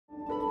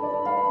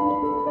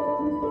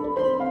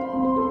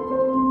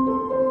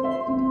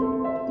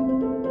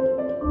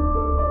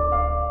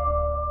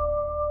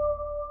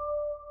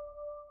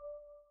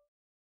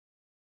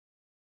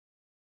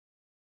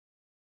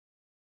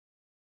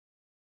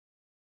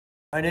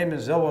My name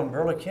is Elywn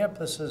Berlekamp.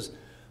 This is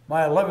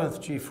my 11th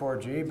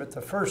G4G, but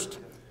the first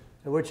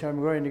at which I'm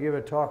going to give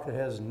a talk that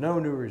has no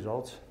new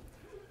results.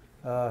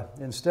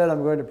 Instead,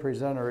 I'm going to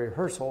present a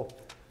rehearsal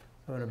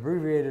of an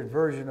abbreviated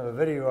version of a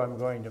video I'm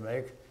going to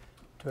make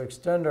to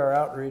extend our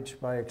outreach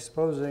by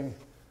exposing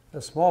a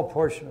small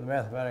portion of the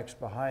mathematics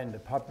behind a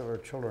popular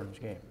children's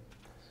game.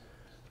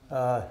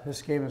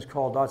 This game is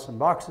called Dots and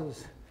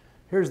Boxes.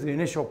 Here's the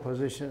initial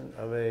position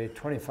of a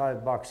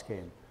 25-box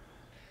game.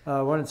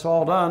 When it's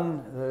all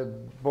done, the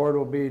board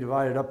will be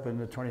divided up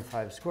into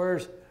 25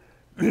 squares,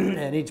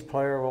 and each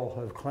player will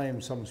have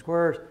claimed some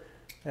squares,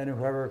 and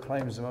whoever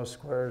claims the most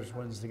squares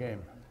wins the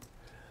game.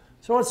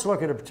 So let's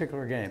look at a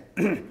particular game.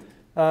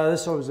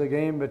 This was a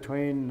game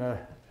between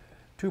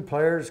two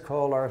players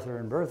called Arthur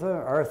and Bertha.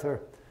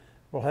 Arthur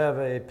will have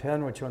a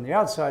pen which on the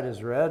outside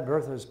is red.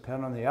 Bertha's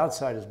pen on the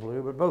outside is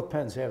blue, but both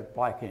pens have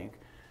black ink.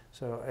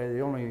 So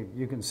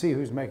you can see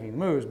who's making the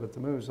moves, but the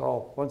moves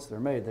all, once they're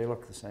made, they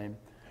look the same.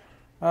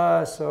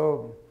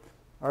 So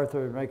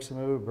Arthur makes a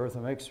move, Bertha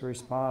makes a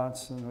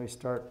response, and we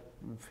start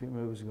a few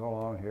moves go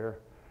along here.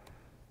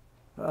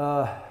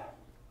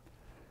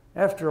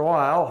 After a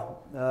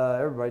while,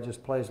 everybody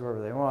just plays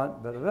wherever they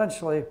want, but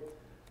eventually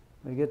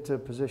we get to a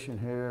position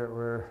here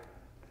where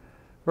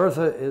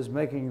Bertha is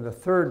making the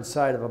third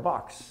side of a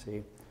box.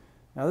 See?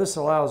 Now this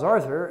allows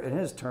Arthur, in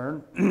his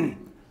turn,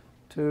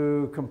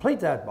 to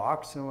complete that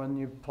box, and when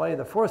you play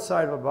the fourth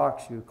side of a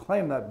box, you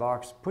claim that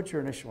box, put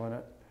your initial in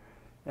it,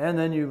 and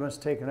then you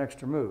must take an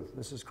extra move.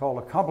 This is called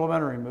a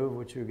complementary move,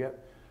 which you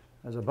get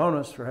as a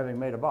bonus for having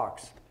made a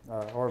box,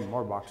 or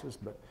more boxes.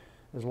 But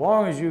as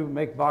long as you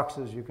make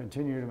boxes, you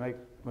continue to make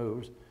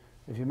moves.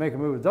 If you make a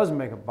move that doesn't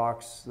make a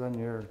box, then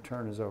your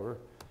turn is over.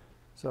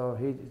 So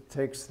he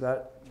takes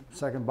that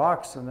second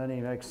box, and then he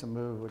makes a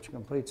move which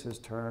completes his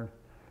turn,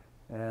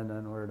 and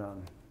then we're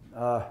done.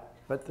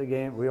 But the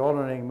game, we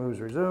alternating moves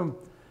resume.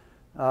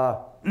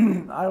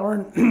 I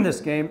learned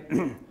this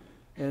game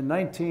in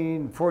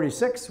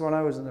 1946 when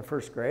I was in the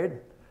first grade,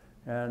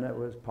 and it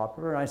was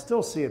popular. And I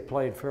still see it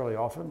played fairly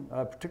often,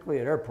 particularly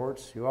at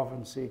airports. You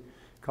often see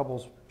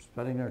couples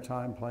spending their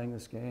time playing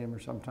this game, or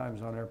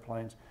sometimes on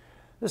airplanes.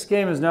 This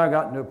game has now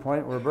gotten to a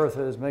point where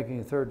Bertha is making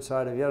a third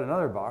side of yet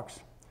another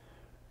box,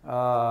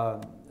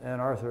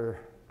 and Arthur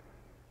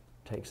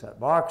takes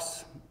that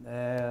box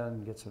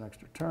and gets an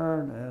extra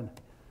turn, and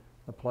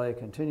the play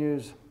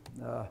continues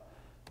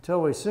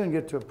until we soon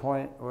get to a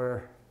point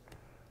where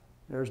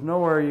there's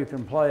nowhere you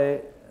can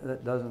play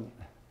that doesn't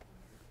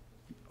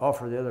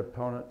offer the other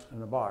opponent in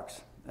the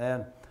box.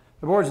 And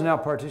the boards are now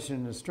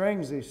partitioned into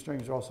strings. These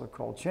strings are also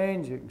called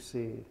chains. You can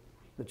see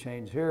the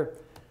chains here.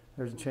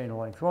 There's a chain of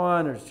length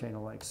 1, there's a chain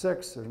of length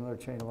 6, there's another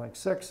chain of length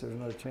 6, there's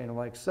another chain of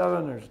length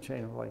 7, there's a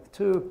chain of length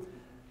 2.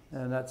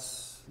 And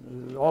that's,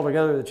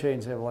 altogether the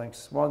chains have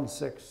lengths 1,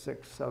 6,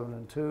 6, 7,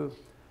 and 2.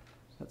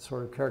 That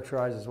sort of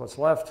characterizes what's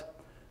left.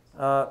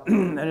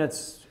 And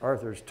it's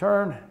Arthur's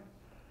turn.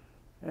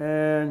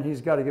 And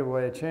he's got to give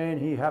away a chain.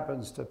 He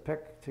happens to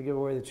pick to give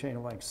away the chain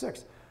of length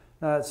 6.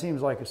 Now, it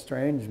seems like a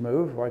strange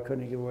move. Why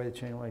couldn't he give away the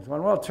chain of length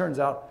 1? Well, it turns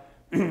out,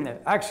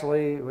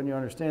 actually, when you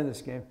understand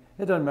this game,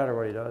 it doesn't matter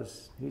what he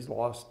does. He's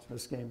lost.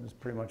 This game is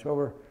pretty much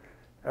over.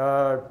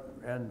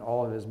 And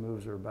all of his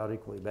moves are about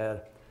equally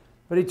bad.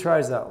 But he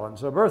tries that one.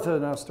 So Bertha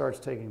now starts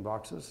taking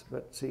boxes.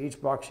 But see, each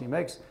box she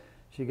makes,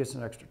 she gets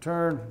an extra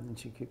turn. And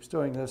she keeps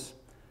doing this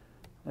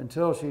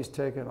until she's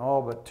taken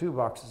all but 2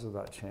 boxes of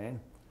that chain.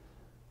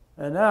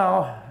 And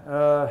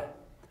now,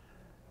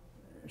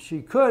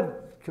 she could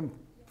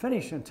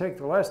finish and take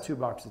the last 2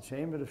 boxes of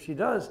chain, but if she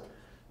does,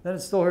 then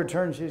it's still her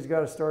turn. She's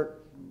got to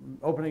start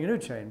opening a new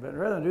chain. But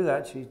rather than do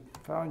that, she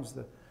finds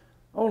the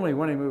only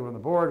winning move on the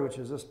board, which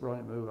is this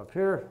brilliant move up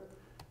here,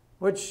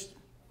 which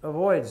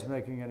avoids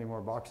making any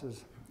more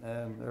boxes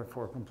and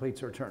therefore completes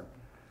her turn.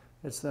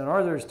 It's then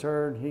Arthur's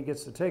turn. He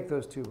gets to take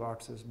those 2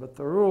 boxes, but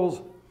the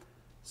rules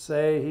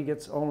say he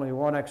gets only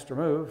 1 extra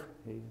move,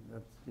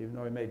 even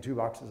though he made 2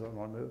 boxes on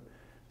 1 move.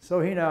 So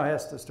he now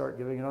has to start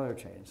giving another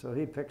chain. So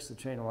he picks the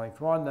chain of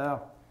length 1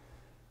 now,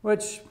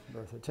 which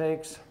Bertha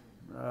takes.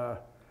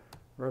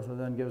 Bertha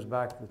then gives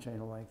back the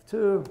chain of length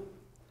 2,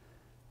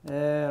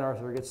 and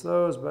Arthur gets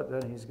those, but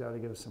then he's got to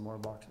give some more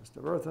boxes to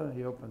Bertha.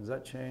 He opens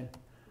that chain,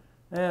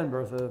 and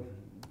Bertha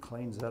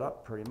cleans that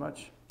up pretty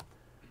much.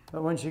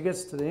 But when she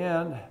gets to the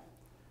end,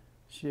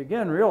 she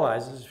again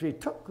realizes if she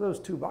took those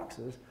 2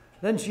 boxes,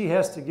 then she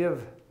has to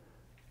give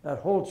that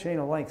whole chain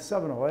of length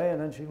 7 away, and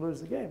then she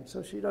loses the game.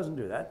 So she doesn't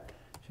do that.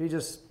 She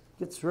just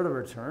gets rid of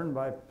her turn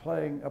by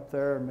playing up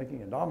there and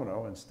making a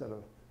domino instead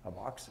of a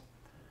box.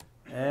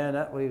 And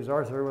that leaves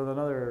Arthur with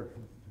another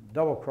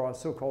double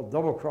cross, so-called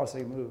double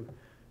crossing move,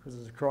 because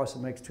it's a cross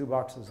that makes 2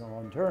 boxes on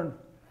 1 turn.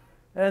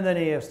 And then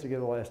he has to give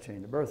the last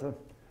chain to Bertha,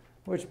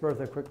 which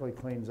Bertha quickly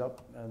cleans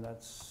up, and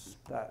that's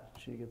that.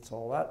 She gets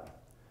all that.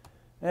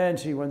 And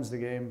she wins the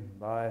game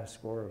by a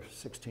score of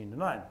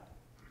 16-9.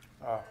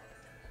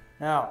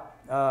 Now,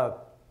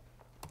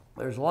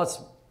 there's lots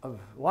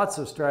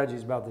of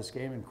strategies about this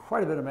game and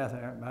quite a bit of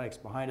mathematics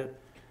behind it,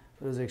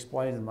 as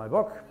explained in my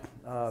book,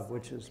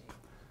 which is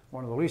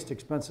one of the least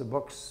expensive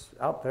books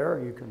out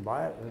there. You can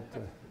buy it.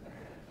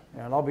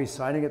 And I'll be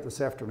signing it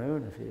this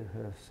afternoon if you,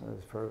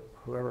 for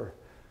whoever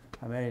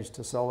I managed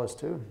to sell this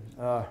to.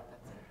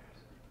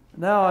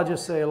 Now I'll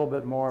just say a little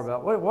bit more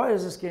about what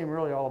is this game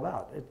really all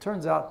about. It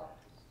turns out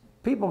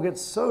people get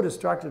so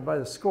distracted by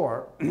the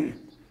score,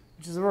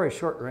 which is a very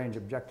short-range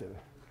objective.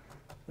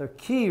 The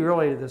key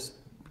really to this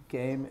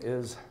game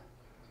is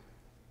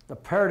the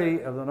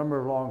parity of the number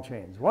of long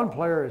chains. One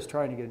player is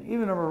trying to get an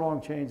even number of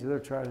long chains, the other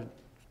trying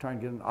to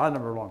get an odd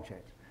number of long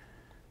chains.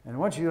 And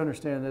once you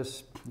understand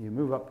this, you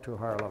move up to a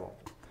higher level.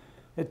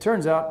 It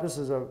turns out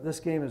this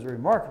game is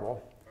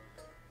remarkable,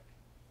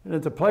 and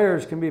that the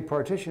players can be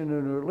partitioned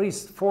into at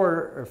least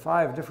 4 or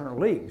 5 different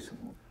leagues.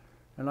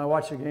 And I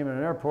watch a game in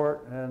an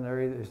airport, and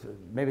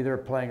maybe they're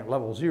playing at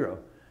level 0,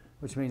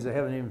 which means they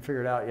haven't even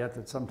figured out yet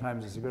that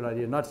sometimes it's a good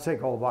idea not to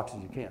take all the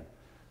boxes you can.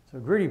 So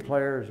greedy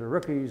players are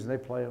rookies, and they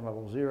play at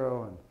level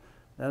 0, and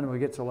then we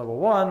get to level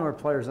 1, where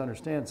players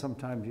understand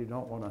sometimes you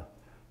don't want to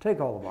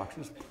take all the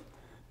boxes.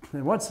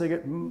 And once they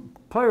get,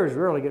 players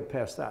rarely get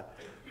past that.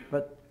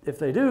 But if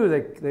they do,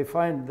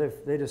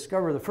 they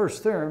discover the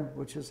first theorem,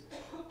 which is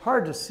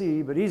hard to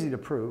see but easy to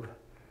prove.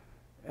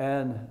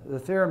 And the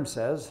theorem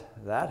says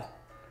that,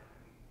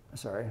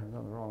 sorry, I'm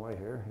going the wrong way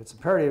here. It's a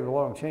parity of the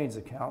long chains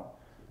that count.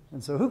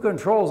 And so who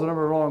controls the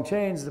number of long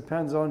chains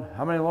depends on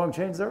how many long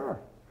chains there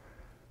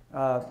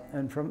are.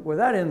 And with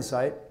that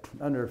insight,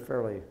 under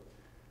fairly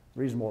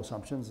reasonable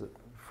assumptions that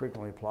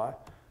frequently apply,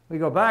 we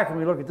go back and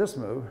we look at this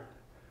move,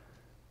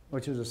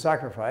 which is a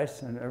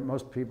sacrifice, and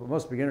most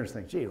beginners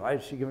think, gee, why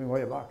is she giving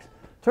away a box?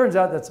 Turns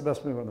out that's the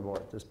best move on the board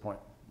at this point.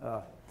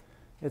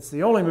 It's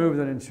the only move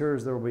that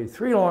ensures there will be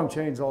 3 long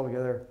chains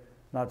altogether,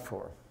 not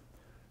 4.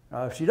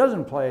 If she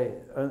doesn't play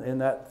in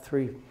that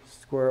 3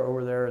 square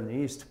over there in the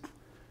east,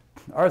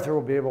 Arthur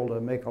will be able to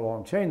make a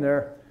long chain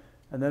there,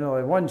 and then he'll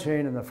have 1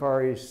 chain in the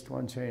far east,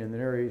 1 chain in the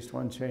near east,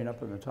 1 chain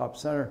up in the top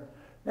center,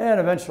 and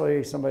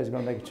eventually somebody's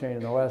going to make a chain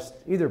in the west.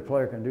 Either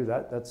player can do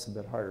that. That's a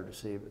bit harder to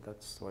see, but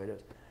that's the way it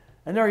is.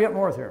 And there are yet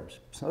more theorems.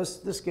 So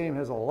this game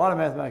has a lot of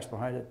mathematics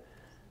behind it,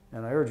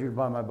 and I urge you to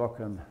buy my book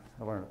and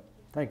learn it.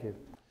 Thank you.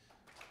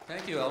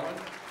 Thank you,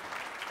 Elywn.